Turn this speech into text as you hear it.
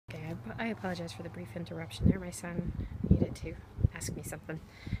I apologize for the brief interruption there. My son needed to ask me something.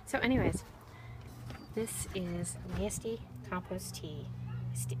 So anyways, this is nasty compost tea.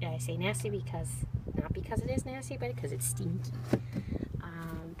 I say nasty because, not because it is nasty, but because it's stinky.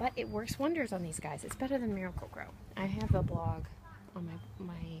 But it works wonders on these guys. It's better than Miracle-Gro. I have a blog on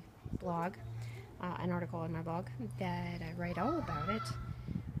my blog, an article on my blog that I write all about it.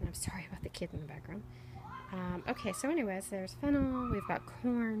 And I'm sorry about the kid in the background. Okay, so anyways, there's fennel, we've got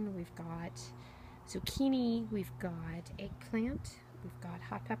corn, we've got zucchini, we've got eggplant, we've got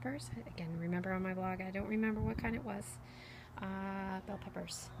hot peppers. Again, remember on my blog, I don't remember what kind it was. Bell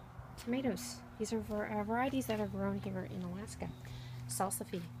peppers, tomatoes. These are varieties that are grown here in Alaska.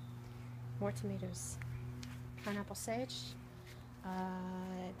 Salsify, more tomatoes. Pineapple sage.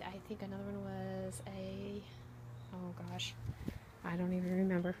 I think another one was oh gosh, I don't even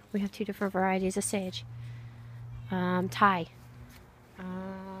remember. We have 2 different varieties of sage. Thai,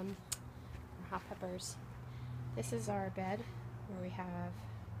 hot peppers. This is our bed where we have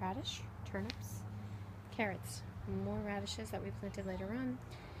radish, turnips, carrots, more radishes that we planted later on,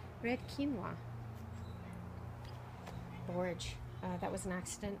 red quinoa, borage. That was an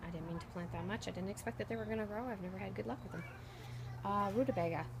accident. I didn't mean to plant that much. I didn't expect that they were going to grow. I've never had good luck with them.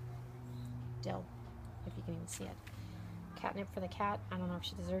 Rutabaga, dill, if you can even see it. Catnip for the cat. I don't know if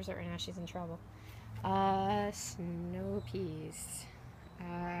she deserves it or not. She's in trouble. Snow peas,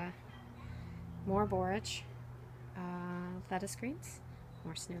 more borage, lettuce greens,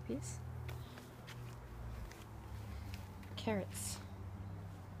 more snow peas, carrots,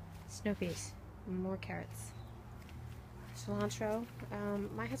 snow peas, more carrots, cilantro.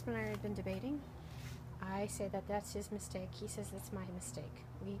 My husband and I have been debating. I say that that's his mistake. He says that's my mistake.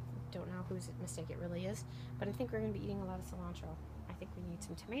 We don't know whose mistake it really is, but I think we're going to be eating a lot of cilantro. I think we need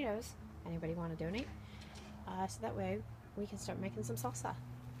some tomatoes. Anybody want to donate? So that way we can start making some salsa.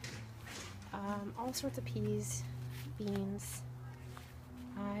 All sorts of peas, beans.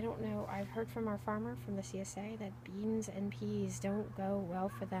 I don't know. I've heard from our farmer from the CSA that beans and peas don't go well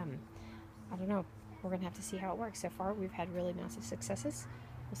for them. I don't know. We're going to have to see how it works. So far, we've had really massive successes.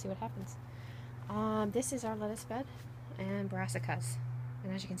 We'll see what happens. This is our lettuce bed and brassicas.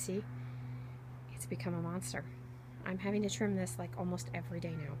 And as you can see, it's become a monster. I'm having to trim this like almost every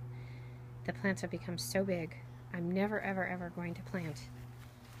day now. The plants have become so big. I'm never, ever, ever going to plant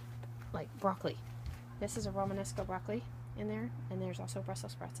like broccoli. This is a Romanesco broccoli in there, and there's also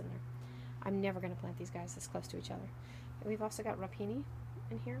Brussels sprouts in there. I'm never going to plant these guys this close to each other. And we've also got rapini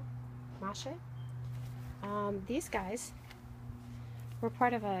in here, mache. These guys were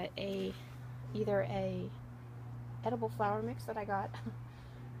part of either a edible flower mix that I got,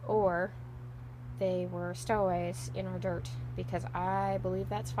 or they were stowaways in our dirt, because I believe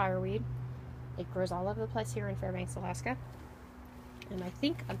that's fireweed. It grows all over the place here in Fairbanks, Alaska. And I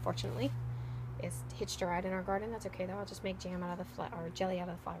think, unfortunately, it's hitched a ride in our garden. That's okay though. I'll just make jam out of the or jelly out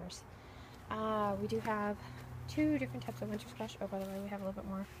of the flowers. We do have 2 different types of winter squash. Oh, by the way, we have a little bit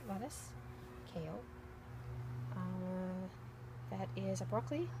more lettuce, kale. That is a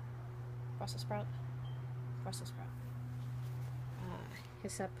broccoli, Brussels sprout,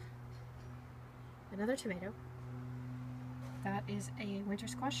 hyssop, another tomato. That is a winter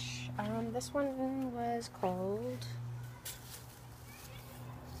squash. This one was called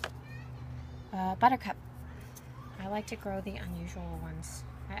buttercup. I like to grow the unusual ones.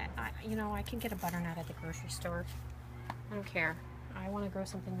 You know, I can get a butternut at the grocery store. I don't care. I want to grow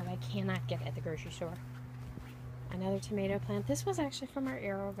something that I cannot get at the grocery store. Another tomato plant. This was actually from our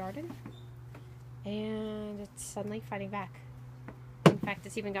arrow garden, and it's suddenly fighting back. In fact,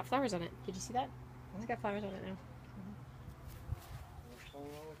 it's even got flowers on it. Did you see that? It's got flowers on it now.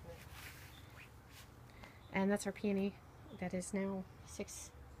 And that's our peony that is now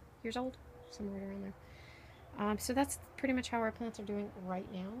 6 years old, somewhere right around there. So that's pretty much how our plants are doing right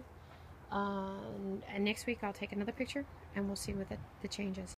now. And next week I'll take another picture and we'll see what the change is.